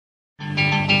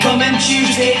Coming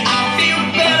Tuesday, I feel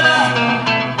better.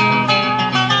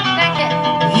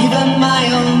 Even my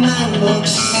old man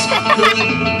looks good.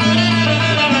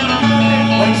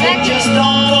 Wednesday just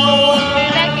don't go.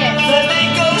 Thursday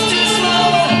goes too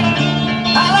slow.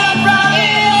 I love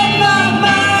Friday on my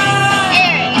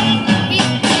mind.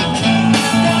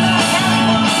 Gonna have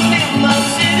one in my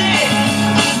city.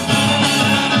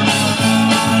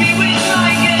 Be with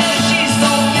my girl, she's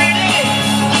so pretty.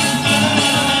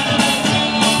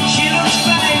 She looks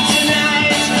fine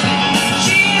tonight.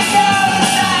 She is all the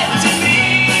sight to me.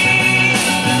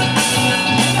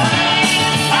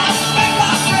 I beg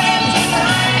my friend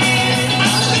tonight. I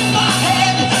lift my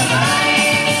head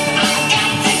tonight. I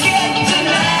got to get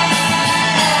tonight.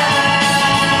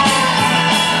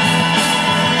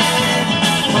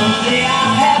 Monday I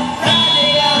have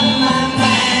Friday on my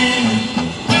mind.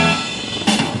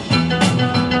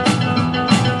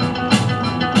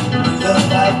 The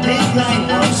fight big rain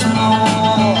once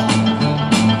more.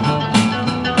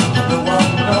 The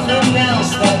one nothing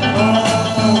else that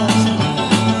was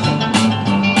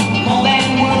more than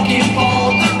working for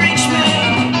the rich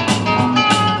man.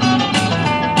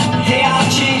 Hey, I'll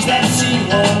change that scene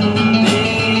one day.